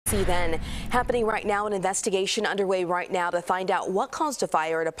See then, happening right now, an investigation underway right now to find out what caused a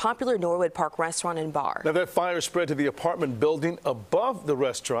fire at a popular Norwood Park restaurant and bar. Now that fire spread to the apartment building above the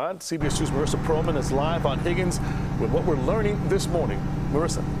restaurant. CBS 2's Marissa Perlman is live on Higgins with what we're learning this morning.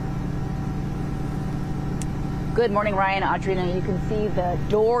 Marissa. Good morning, Ryan. Audrina, you can see the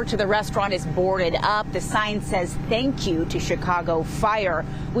door to the restaurant is boarded up. The sign says thank you to Chicago Fire.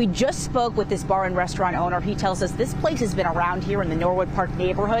 We just spoke with this bar and restaurant owner. He tells us this place has been around here in the Norwood Park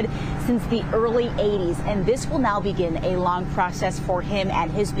neighborhood since the early 80s, and this will now begin a long process for him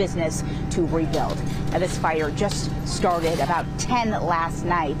and his business to rebuild. Now, this fire just started about 10 last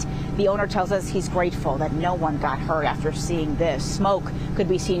night. The owner tells us he's grateful that no one got hurt after seeing this. Smoke could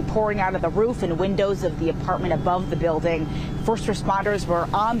be seen pouring out of the roof and windows of the apartment above the building. First responders were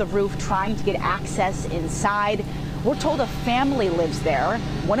on the roof trying to get access inside. We're told a family lives there.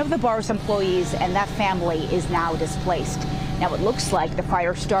 One of the bar's employees and that family is now displaced. Now, it looks like the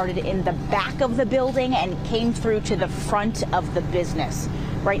fire started in the back of the building and came through to the front of the business.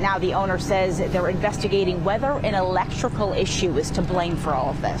 Right now, the owner says they're investigating whether an electrical issue is to blame for all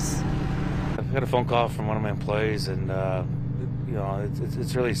of this. I've got a phone call from one of my employees, and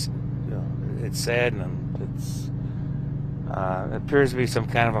it's really, it's sad, and it appears to be some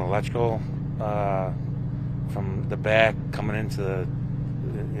kind of an electrical from the back coming into the,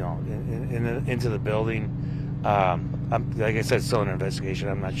 into the building. Like I said, it's still an investigation.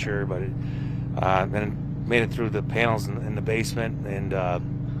 I'm not sure, but then it made it through the panels in the basement, and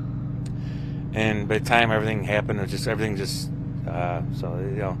by the time everything happened, everything just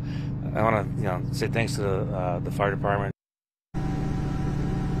so I want to say thanks to the fire department.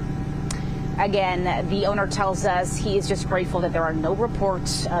 Again, the owner tells us he is just grateful that there are no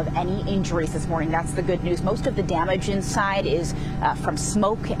reports of any injuries this morning. That's the good news. Most of the damage inside is from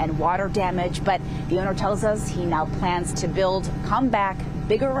smoke and water damage, but the owner tells us he now plans to come back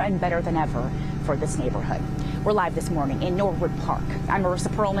bigger and better than ever for this neighborhood. We're live this morning in Norwood Park. I'm Marissa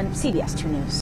Perlman, CBS 2 News.